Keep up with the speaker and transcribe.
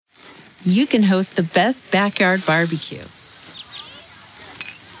you can host the best backyard barbecue.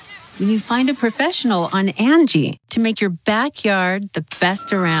 When you find a professional on Angie to make your backyard the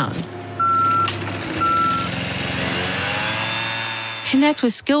best around. Connect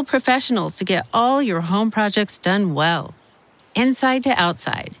with skilled professionals to get all your home projects done well. Inside to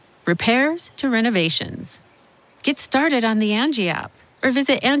outside, repairs to renovations. Get started on the Angie app or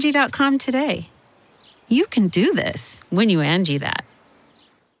visit Angie.com today. You can do this when you Angie that.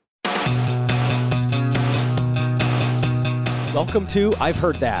 Welcome to I've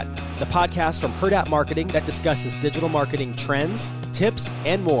Heard That, the podcast from Heard That Marketing that discusses digital marketing trends, tips,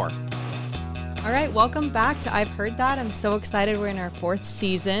 and more. All right, welcome back to I've Heard That. I'm so excited. We're in our 4th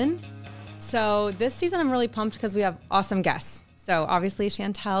season. So this season I'm really pumped because we have awesome guests. So obviously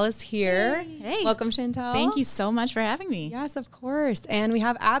Chantel is here. Hey. Welcome, Chantel. Thank you so much for having me. Yes, of course. And we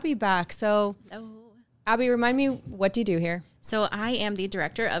have Abby back. So Abby, remind me, what do you do here? So I am the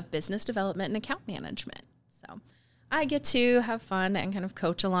Director of Business Development and Account Management. So I get to have fun and kind of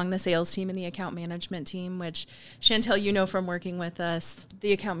coach along the sales team and the account management team, which Chantel, you know from working with us,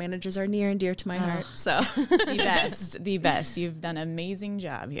 the account managers are near and dear to my heart. So The best. You've done an amazing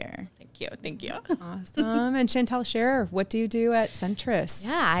job here. Thank you. Awesome. And Chantel, share, what do you do at Centris?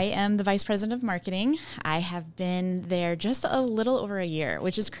 Yeah, I am the Vice President of Marketing. I have been there just a little over a year,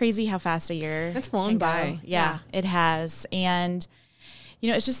 which is crazy how fast a year It's flown by. Yeah, it has. And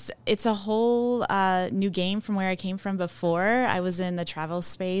you know, it's a whole new game from where I came from before. I was in the travel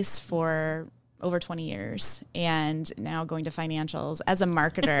space for over 20 years and now going to financials as a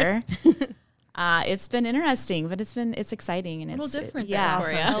marketer. It's been interesting, but it's exciting and A little it's different yeah,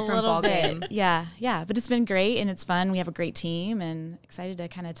 for you. a Different little ball bit. game. Yeah, but it's been great and it's fun. We have a great team and excited to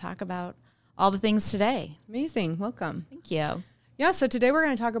kind of talk about all the things today. Amazing. Welcome. Thank you. Yeah, so today we're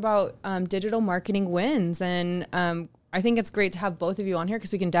going to talk about digital marketing wins. And I think it's great to have both of you on here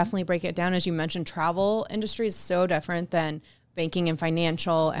because we can definitely break it down. As you mentioned, travel industry is so different than banking and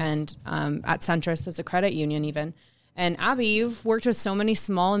financial and at Centris as a credit union even. And Abby, you've worked with so many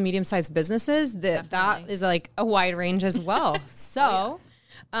small and medium-sized businesses that is like a wide range as well. So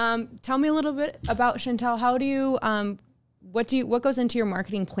tell me a little bit about Chantel. How do you, what goes into your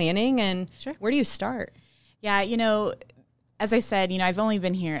marketing planning and where do you start? Yeah, you know, as I said, you know, I've only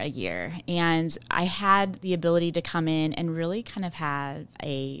been here a year and I had the ability to come in and really kind of have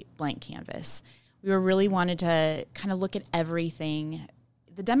a blank canvas. We really wanted to kind of look at everything.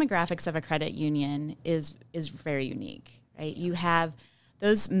 The demographics of a credit union is very unique, right? You have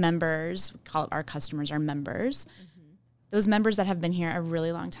those members, we call it our customers, our members. Mm-hmm. Those members that have been here a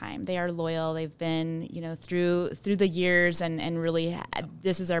really long time. They are loyal. They've been, you know, through the years and really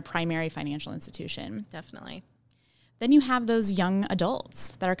this is our primary financial institution. Definitely. Then you have those young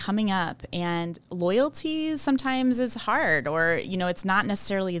adults that are coming up and loyalty sometimes is hard or, you know, it's not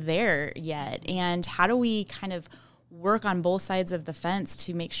necessarily there yet. And how do we kind of work on both sides of the fence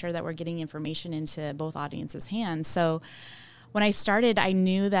to make sure that we're getting information into both audiences' hands? So when I started, I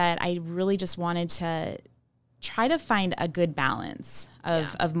knew that I really just wanted to try to find a good balance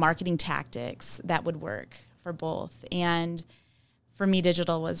of marketing tactics that would work for both. And for me,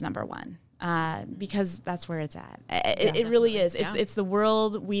 digital was number one. Because that's where it's at. It really is. It's the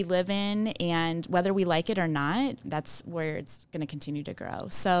world we live in, and whether we like it or not, that's where it's going to continue to grow.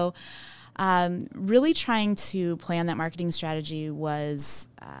 So really trying to plan that marketing strategy was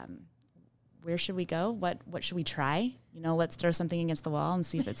where should we go? What should we try? You know, let's throw something against the wall and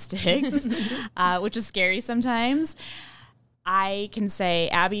see if it sticks, which is scary sometimes. I can say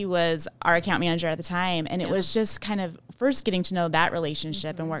Abby was our account manager at the time, and it was just kind of first getting to know that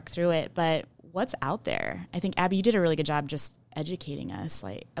relationship and work through it. But what's out there? I think, Abby, you did a really good job just educating us.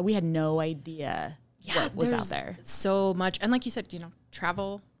 Like, we had no idea what was out there. So much. And like you said, you know,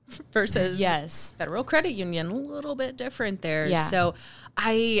 travel versus Federal Credit Union, a little bit different there. Yeah. So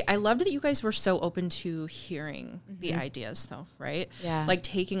I loved that you guys were so open to hearing the ideas though, right? Yeah. Like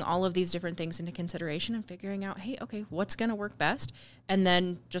taking all of these different things into consideration and figuring out, hey, okay, what's going to work best? And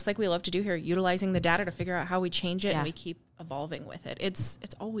then just like we love to do here, utilizing the data to figure out how we change it and we keep evolving with it. It's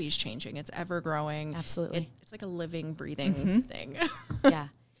always changing. It's ever growing. Absolutely. It's like a living, breathing thing. Yeah.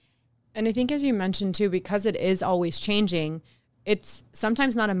 And I think as you mentioned too, because it is always changing, it's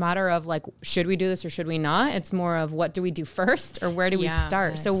sometimes not a matter of like, should we do this or should we not? It's more of what do we do first or where do we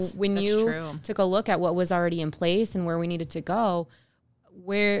start? Yes, so when you took a look at what was already in place and where we needed to go,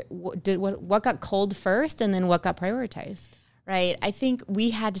 what got culled first and then what got prioritized? Right. I think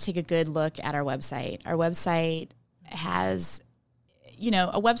we had to take a good look at our website. Our website has, you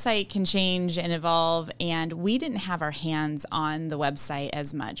know, a website can change and evolve, and we didn't have our hands on the website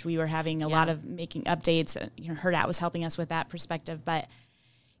as much. We were having a lot of making updates. You know, Heard That was helping us with that perspective, but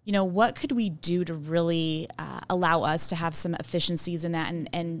what could we do to really allow us to have some efficiencies in that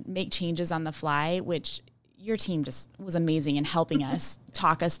and make changes on the fly, which your team just was amazing in helping us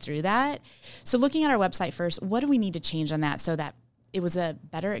talk us through that. So looking at our website first, what do we need to change on that so that it was a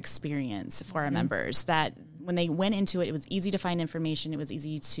better experience for our members, that when they went into it, it was easy to find information. It was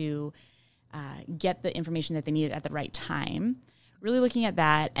easy to get the information that they needed at the right time. Really looking at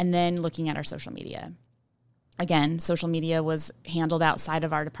that, and then looking at our social media. Again, social media was handled outside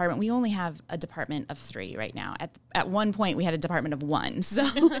of our department. We only have a department of 3 right now. At one point, we had a department of 1. So,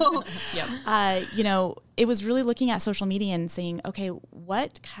 it was really looking at social media and saying, okay,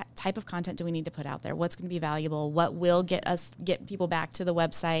 what type of content do we need to put out there? What's going to be valuable? What will get people back to the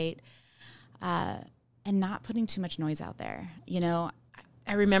website? And not putting too much noise out there.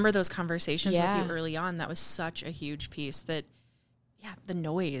 I remember those conversations with you early on. That was such a huge piece that, the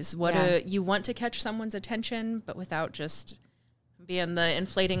noise. You want to catch someone's attention, but without just being the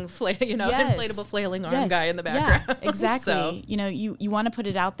inflatable flailing arm guy in the background. Yeah, exactly. So. You want to put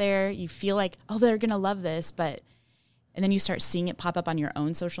it out there. You feel like, oh, they're going to love this, and then you start seeing it pop up on your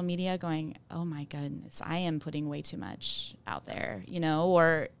own social media going, oh my goodness, I am putting way too much out there,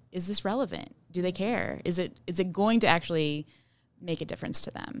 or is this relevant? Do they care? Is it going to actually make a difference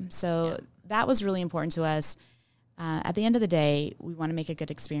to them? So that was really important to us. At the end of the day, we want to make a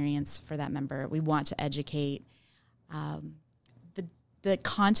good experience for that member. We want to educate. The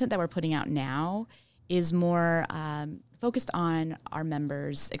content that we're putting out now is more focused on our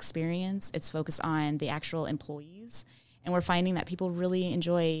members' experience. It's focused on the actual employees, and we're finding that people really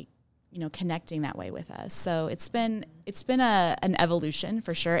enjoy, connecting that way with us. So it's been an evolution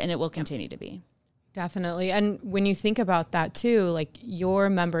for sure, and it will continue to be. Definitely. And when you think about that too, like your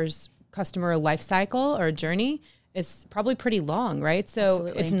members' customer life cycle or journey, it's probably pretty long, right? So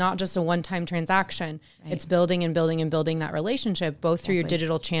Absolutely. It's not just a one-time transaction. Right. It's building and building and building that relationship, both through your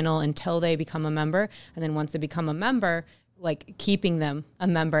digital channel until they become a member. And then once they become a member, like keeping them a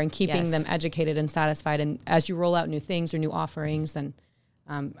member and keeping them educated and satisfied. And as you roll out new things or new offerings, and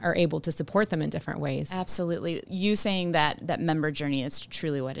are able to support them in different ways. Absolutely. You saying that member journey is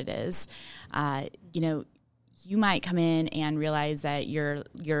truly what it is. You might come in and realize that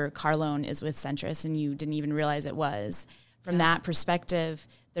your car loan is with Centris and you didn't even realize it was. From that perspective,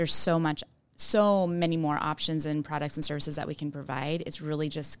 there's so many more options and products and services that we can provide. It's really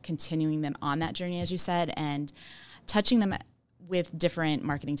just continuing them on that journey, as you said, and touching them with different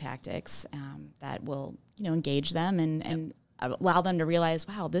marketing tactics that will, engage them and allow them to realize,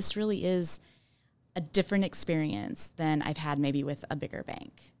 wow, this really is a different experience than I've had maybe with a bigger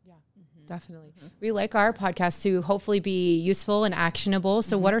bank. Definitely. Mm-hmm. We like our podcast to hopefully be useful and actionable.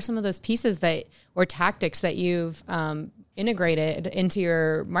 So what are some of those pieces or tactics that you've integrated into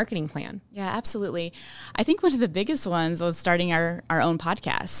your marketing plan? Yeah, absolutely. I think one of the biggest ones was starting our own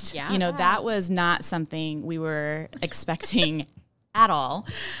podcast. Yeah. That was not something we were expecting at all.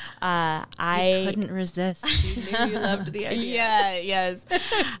 I couldn't resist. You knew you loved the idea. Yeah, yes.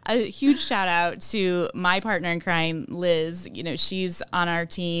 A huge shout out to my partner in crime, Liz. She's on our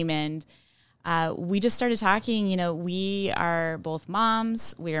team, and we just started talking. We are both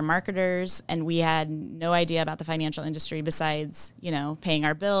moms, we are marketers, and we had no idea about the financial industry besides, paying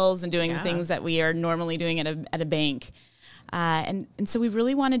our bills and doing the things that we are normally doing at a bank. And so we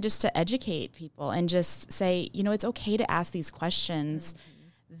really wanted just to educate people and just say, it's okay to ask these questions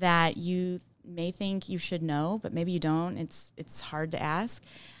that you may think you should know, but maybe you don't. It's hard to ask.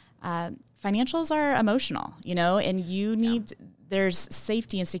 Financials are emotional, and you need, there's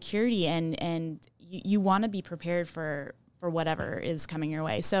safety and security, and you want to be prepared for whatever is coming your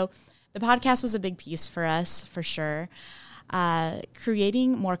way. So the podcast was a big piece for us, for sure.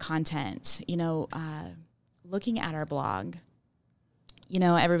 Creating more content, looking at our blog,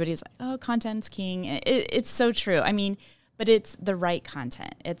 everybody's like, oh, content's king. It's so true. I mean, but it's the right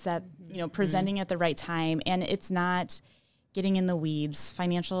content. It's that, presenting at the right time, and it's not getting in the weeds.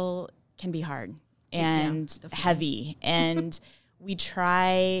 Financial can be hard and heavy. And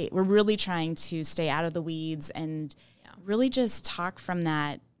we're really trying to stay out of the weeds and really just talk from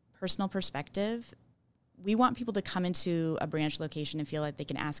that personal perspective. We want people to come into a branch location and feel like they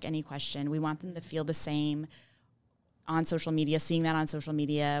can ask any question. We want them to feel the same on social media, seeing that on social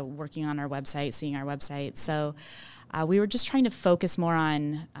media, working on our website, seeing our website. So we were just trying to focus more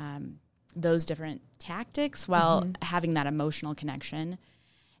on those different tactics while having that emotional connection.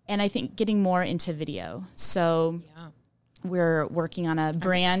 And I think getting more into video. So we're working on a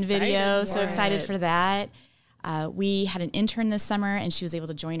brand video, so excited for that. We had an intern this summer, and she was able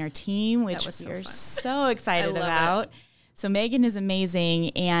to join our team, which we're so excited about. So Megan is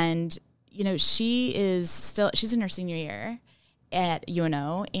amazing, and she's in her senior year, at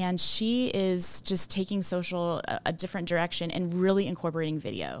UNO, and she is just taking social a different direction and really incorporating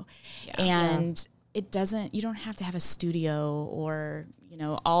video. And it doesn't, you don't have to have a studio or, you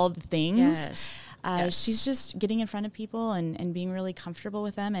know, all the things. She's just getting in front of people and being really comfortable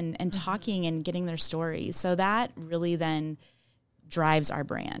with them and talking and getting their stories. So that really then drives our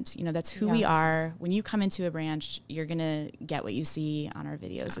brand. You know, that's who we are. When you come into a branch, you're going to get what you see on our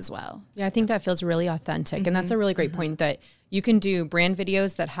videos as well. Yeah, I think that feels really authentic. And that's a really great point, that you can do brand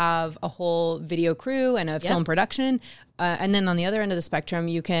videos that have a whole video crew and a film production. And then on the other end of the spectrum,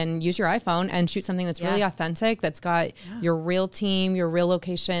 you can use your iPhone and shoot something that's really authentic, that's got your real team, your real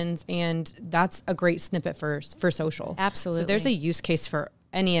locations. And that's a great snippet for social. Absolutely. So there's a use case for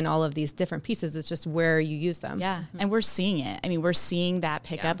any and all of these different pieces. It's just where you use them. Yeah. And we're seeing it. I mean, we're seeing that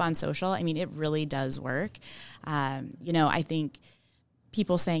pick up on social. I mean, it really does work. You know, I think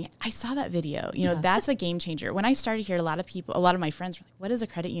people saying, I saw that video, you know, that's a game changer. When I started here, a lot of my friends were like, what is a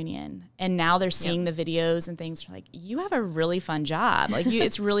credit union? And now they're seeing the videos and things. They're like, you have a really fun job. Like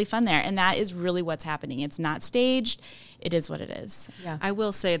it's really fun there. And that is really what's happening. It's not staged. It is what it is. Yeah. I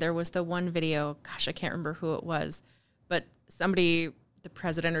will say there was the one video, gosh, I can't remember who it was, but somebody, the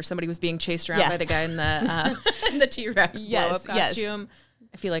president or somebody, was being chased around by the guy in the in the T-Rex blow-up costume.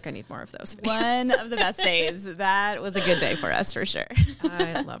 I feel like I need more of those videos. One of the best days. That was a good day for us, for sure.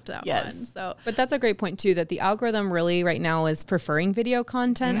 I loved that one. So, but that's a great point too, that the algorithm really right now is preferring video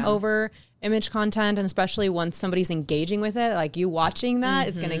content over image content. And especially once somebody's engaging with it, like you watching that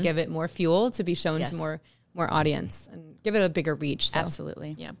is going to give it more fuel to be shown to more audience and give it a bigger reach. So.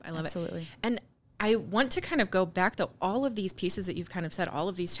 Absolutely. Yeah, I love it. And I want to kind of go back, though, all of these pieces that you've kind of said, all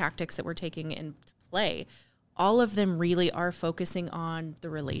of these tactics that we're taking into play, all of them really are focusing on the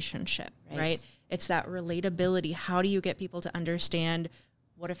relationship, right? It's that relatability. How do you get people to understand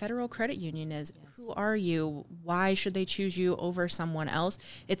what a federal credit union is? Who are you? Why should they choose you over someone else?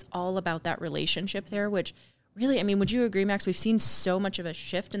 It's all about that relationship there, which really, I mean, would you agree, Max? We've seen so much of a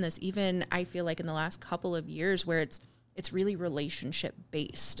shift in this, even I feel like in the last couple of years, where it's really relationship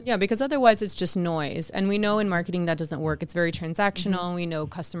based. Yeah, because otherwise it's just noise. And we know in marketing that doesn't work. It's very transactional. We know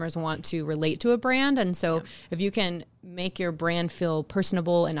customers want to relate to a brand. And so if you can make your brand feel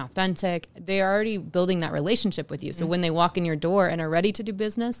personable and authentic, they're already building that relationship with you. So when they walk in your door and are ready to do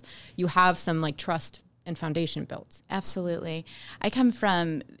business, you have some like trust and foundation built. Absolutely. I come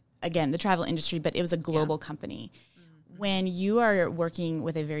from, again, the travel industry, but it was a global company. When you are working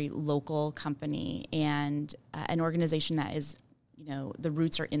with a very local company and an organization that is, you know, the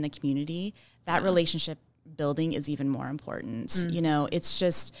roots are in the community, that relationship building is even more important. You know, it's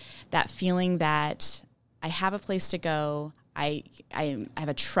just that feeling that I have a place to go. I have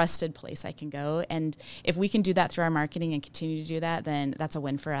a trusted place I can go. And if we can do that through our marketing and continue to do that, then that's a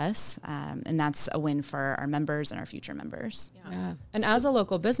win for us. And that's a win for our members and our future members. Yeah. And as a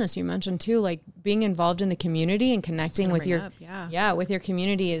local business, you mentioned too, like being involved in the community and connecting with your, with your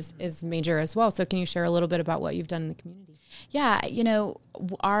community is major as well. So can you share a little bit about what you've done in the community? Yeah, you know,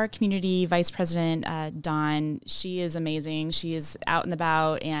 our community vice president, Dawn, she is amazing. She is out and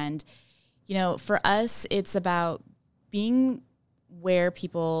about. And, you know, for us, it's about being where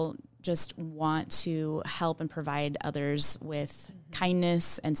people just want to help and provide others with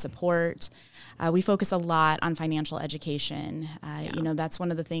kindness and support. We focus a lot on financial education. You know, that's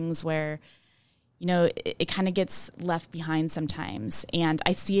one of the things where, you know, it kind of gets left behind sometimes. And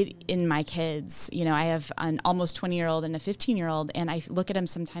I see it in my kids. You know, I have an almost 20-year-old and a 15-year-old, and I look at them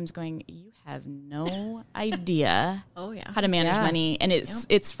sometimes going, you have no idea how to manage money. And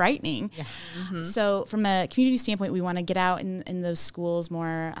it's frightening. Yeah. So from a community standpoint, we want to get out in those schools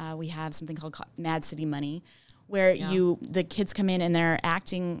more. We have something called Mad City Money, where the kids come in and they're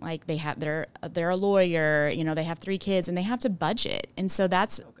acting like they're a lawyer, you know, they have 3 kids and they have to budget. And so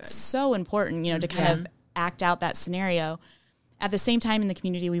that's so important, you know, to kind of act out that scenario. At the same time in the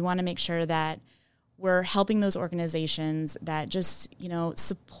community, we want to make sure that we're helping those organizations that just, you know,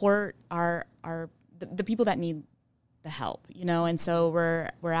 support the people that need the help, you know. And so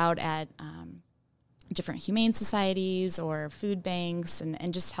we're out at different humane societies or food banks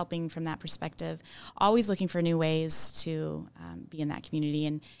and just helping from that perspective, always looking for new ways to be in that community.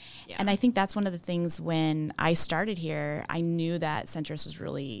 And I think that's one of the things when I started here, I knew that Centris was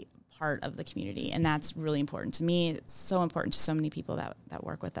really part of the community, and that's really important to me. It's so important to so many people that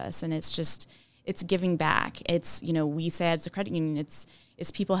work with us, and it's giving back. It's, you know, we say as a credit union,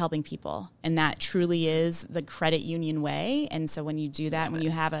 it's people helping people, and that truly is the credit union way. And so when you do that, when you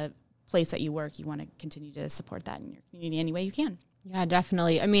have a place that you work, you want to continue to support that in your community any way you can. Yeah,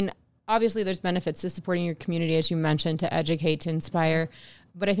 definitely. I mean, obviously there's benefits to supporting your community, as you mentioned, to educate, to inspire.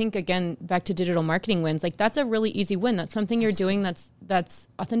 But I think, again, back to digital marketing wins, like that's a really easy win. That's something you're doing that's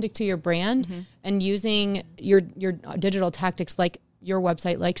authentic to your brand, and using your digital tactics like your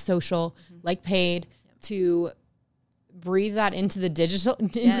website, like social, like paid, to breathe that into the digital,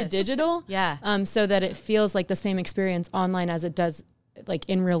 so that it feels like the same experience online as it does like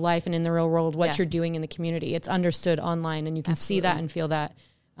in real life and in the real world, what you're doing in the community. It's understood online, and you can see that and feel that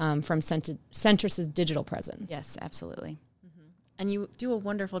from Centris's digital presence. Yes, absolutely. And you do a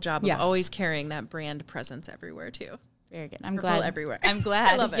wonderful job of always carrying that brand presence everywhere too. Very good. I'm purple glad. Everywhere. I'm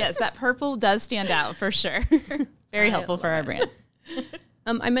glad. I love it. Yes, that purple does stand out for sure. Very helpful for our brand.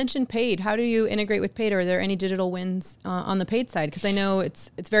 I mentioned paid. How do you integrate with paid? Are there any digital wins on the paid side? Because I know it's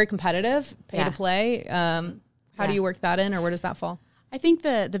very competitive, pay to play. How do you work that in, or where does that fall? I think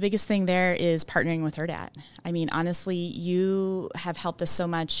the biggest thing there is partnering with Hurrdat. I mean, honestly, you have helped us so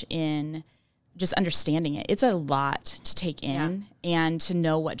much in just understanding it. It's a lot to take in and to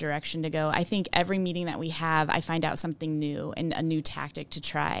know what direction to go. I think every meeting that we have, I find out something new and a new tactic to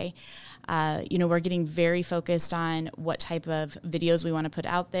try. We're getting very focused on what type of videos we want to put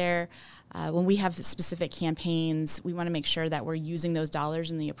out there. When we have specific campaigns, we want to make sure that we're using those dollars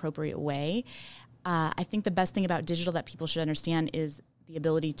in the appropriate way. I think the best thing about digital that people should understand is the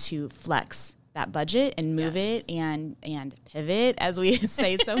ability to flex that budget and move it and pivot, as we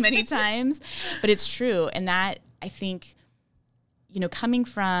say so many times. But it's true. And that, I think, coming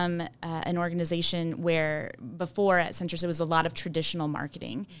from an organization where before at Centris, it was a lot of traditional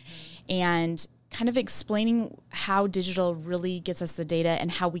marketing and kind of explaining how digital really gets us the data and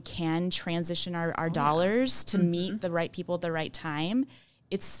how we can transition our dollars to meet the right people at the right time.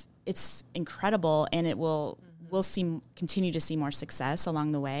 It's incredible, and we'll continue to see more success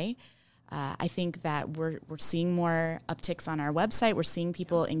along the way. I think that we're seeing more upticks on our website. We're seeing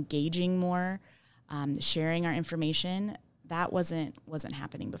people engaging more, sharing our information. That wasn't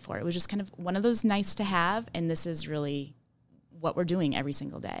happening before. It was just kind of one of those nice to have, and this is really what we're doing every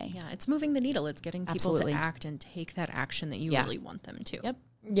single day. Yeah, it's moving the needle. It's getting people to act and take that action that you really want them to. Yep.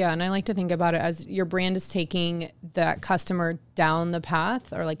 Yeah, and I like to think about it as your brand is taking that customer down the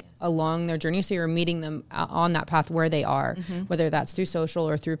path or along their journey. So you're meeting them on that path where they are, whether that's through social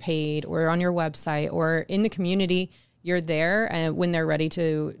or through paid or on your website or in the community. You're there and when they're ready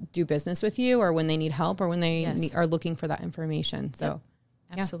to do business with you or when they need help or when they are looking for that information. So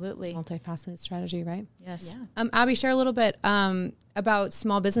absolutely. Multifaceted strategy, right? Yes. Yeah. Abby, share a little bit about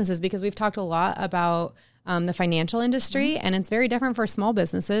small businesses, because we've talked a lot about the financial industry, and it's very different for small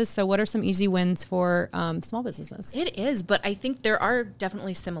businesses. So what are some easy wins for small businesses? It is, but I think there are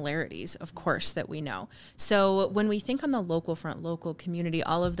definitely similarities, of course, that we know. So when we think on the local front, local community,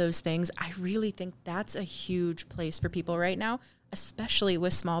 all of those things, I really think that's a huge place for people right now, especially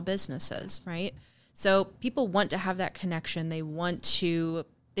with small businesses, right? So people want to have that connection. They want to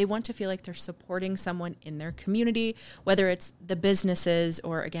feel like they're supporting someone in their community, whether it's the businesses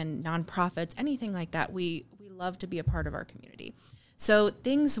or, again, nonprofits, anything like that. We love to be a part of our community. So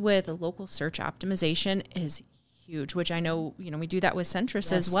things with local search optimization is huge, which I know, we do that with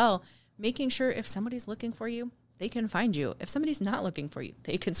Centris as well, making sure if somebody's looking for you, they can find you. If somebody's not looking for you,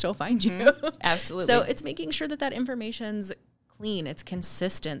 they can still find you. Absolutely. So it's making sure that information's clean, it's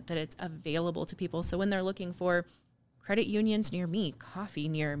consistent, that it's available to people. So when they're looking for credit unions near me, coffee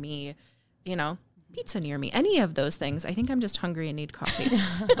near me, pizza near me, any of those things. I think I'm just hungry and need coffee.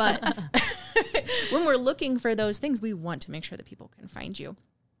 But when we're looking for those things, we want to make sure that people can find you.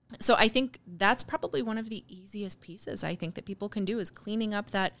 So I think that's probably one of the easiest pieces I think that people can do is cleaning up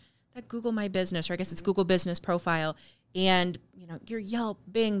that Google My Business, or I guess it's Google Business profile, and your Yelp,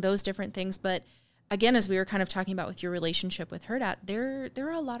 Bing, those different things. But again, as we were kind of talking about with your relationship with Hurrdat, there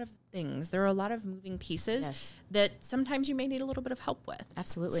are a lot of things. There are a lot of moving pieces that sometimes you may need a little bit of help with.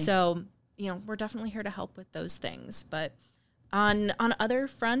 Absolutely. So, we're definitely here to help with those things. But on other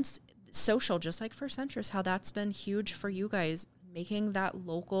fronts, social, just like for Centris, how that's been huge for you guys, making that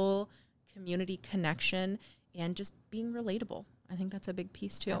local community connection and just being relatable. I think that's a big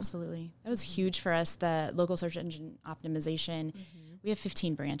piece too. Absolutely. That was huge for us, the local search engine optimization. We have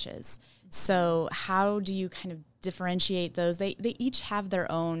 15 branches. So how do you kind of differentiate those? They each have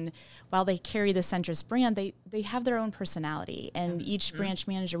their own, while they carry the Centris brand, they have their own personality. And each branch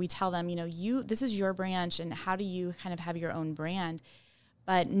manager, we tell them, this is your branch, and how do you kind of have your own brand?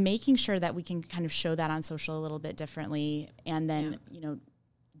 But making sure that we can kind of show that on social a little bit differently, and then,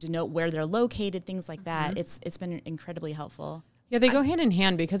 denote where they're located, things like that. It's been incredibly helpful. Yeah, they go hand in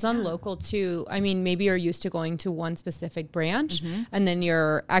hand because on local too, I mean, maybe you're used to going to one specific branch and then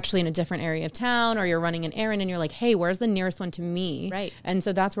you're actually in a different area of town or you're running an errand and you're like, hey, where's the nearest one to me? Right. And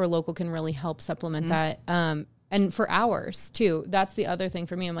so that's where local can really help supplement that. And for hours too, that's the other thing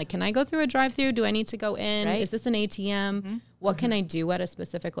for me. I'm like, can I go through a drive-through? Do I need to go in? Right. Is this an ATM? What can I do at a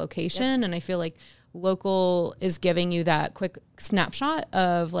specific location? And I feel like local is giving you that quick snapshot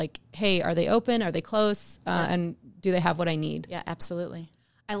of like, hey, are they open? Are they close? And do they have what I need? Yeah, absolutely.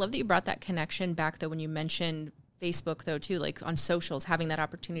 I love that you brought that connection back, though, when you mentioned Facebook, though, too, like on socials, having that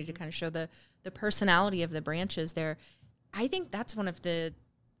opportunity to kind of show the personality of the branches there. I think that's one of the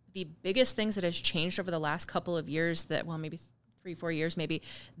biggest things that has changed over the last couple of years that, well, maybe 3-4 years, maybe,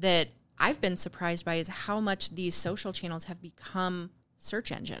 that I've been surprised by is how much these social channels have become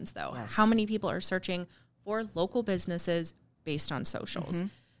search engines, though. Yes. How many people are searching for local businesses based on socials.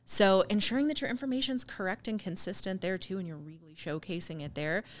 So ensuring that your information's correct and consistent there too, and you're really showcasing it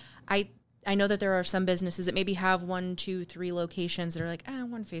there. I know that there are some businesses that maybe have 1, 2, 3 locations that are like,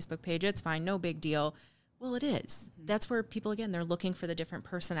 one Facebook page, it's fine, no big deal. Well, it is. That's where people, again, they're looking for the different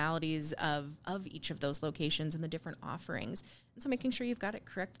personalities of each of those locations and the different offerings. And so making sure you've got it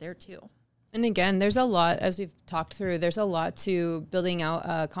correct there too. And again, there's a lot, as we've talked through, there's a lot to building out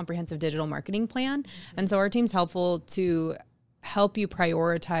a comprehensive digital marketing plan. And so our team's helpful to help you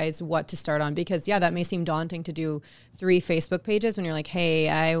prioritize what to start on because, yeah, that may seem daunting to do 3 Facebook pages when you're like, hey,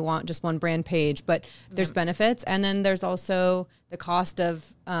 I want just one brand page, but there's benefits. And then there's also the cost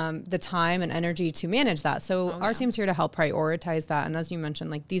of the time and energy to manage that. So our team's here to help prioritize that. And as you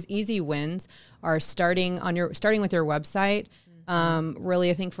mentioned, like these easy wins are starting with your website. Really,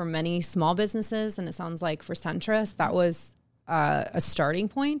 I think for many small businesses, and it sounds like for Centris, that was a starting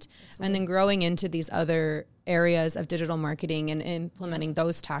point. Absolutely. And then growing into these other areas of digital marketing and implementing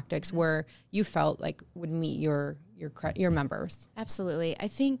those tactics where you felt like would meet your members. Absolutely. I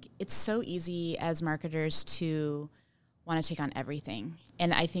think it's so easy as marketers to want to take on everything.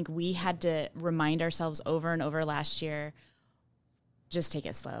 And I think we had to remind ourselves over and over last year, just take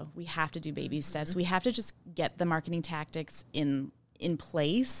it slow. We have to do baby steps. We have to just get the marketing tactics in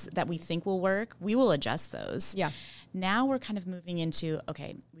place that we think will work. We will adjust those. Yeah. Now we're kind of moving into,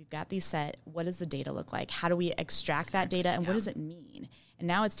 okay, we've got these set. What does the data look like? How do we extract that data and what does it mean? And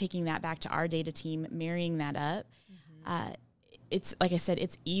now it's taking that back to our data team, marrying that up. It's like I said,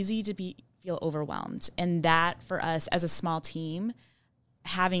 it's easy to feel overwhelmed. And that for us as a small team,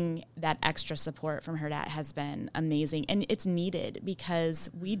 having that extra support from Hurrdat has been amazing. And it's needed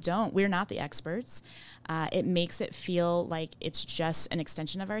because we're not the experts. It makes it feel like it's just an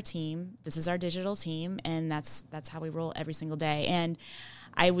extension of our team. This is our digital team, and that's how we roll every single day. And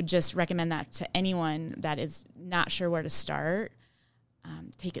I would just recommend that to anyone that is not sure where to start.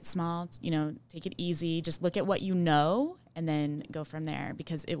 Take it small, take it easy. Just look at what you know and then go from there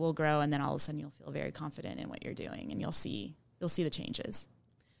because it will grow. And then all of a sudden you'll feel very confident in what you're doing and you'll see the changes.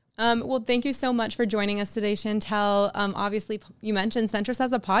 Well, thank you so much for joining us today, Chantel. Obviously, you mentioned Centris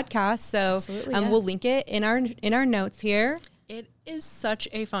has a podcast, so we'll link it in our notes here. It is such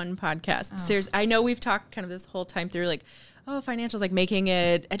a fun podcast. Seriously, I know we've talked kind of this whole time through like, financials, like making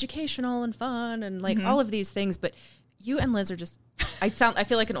it educational and fun and like all of these things, but you and Liz are just, I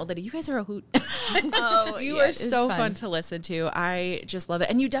feel like an old lady. You guys are a hoot. You are so fun to listen to. I just love it.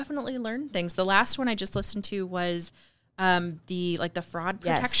 And you definitely learn things. The last one I just listened to was the fraud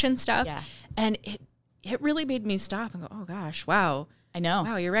protection stuff. Yeah. And it really made me stop and go, oh gosh, wow. I know.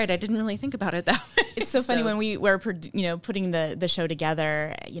 Wow, you're right. I didn't really think about it that way. It's so funny when we were, putting the show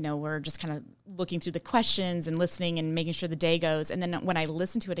together, we're just kind of looking through the questions and listening and making sure the day goes. And then when I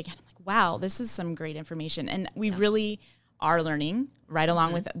listen to it again, I'm like, wow, this is some great information. And we really are learning right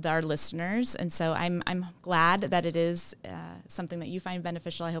along with our listeners. And so I'm glad that it is something that you find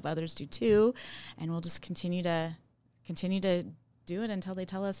beneficial. I hope others do too. And we'll just continue to do it until they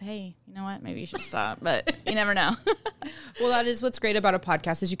tell us, hey, you know what, maybe you should stop, but you never know. Well, that is what's great about a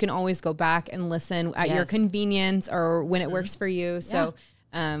podcast is you can always go back and listen at your convenience or when it works for you. So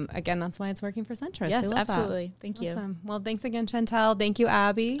again, that's why it's working for Centris. Yes, absolutely. That. Thank you. Awesome. Well, thanks again, Chantel. Thank you,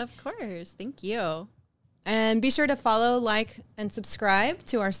 Abby. Of course. Thank you. And be sure to follow, like, and subscribe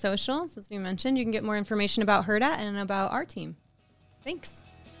to our socials. As we mentioned, you can get more information about Hurrdat and about our team. Thanks.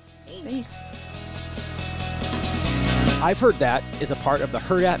 Thanks. I've Heard That is a part of the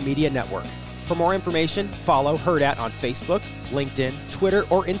Hurrdat Media Network. For more information, follow Hurrdat on Facebook, LinkedIn, Twitter,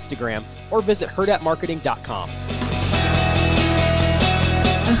 or Instagram, or visit hurrdatmarketing.com.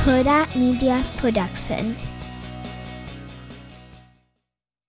 A Hurrdat Media Production.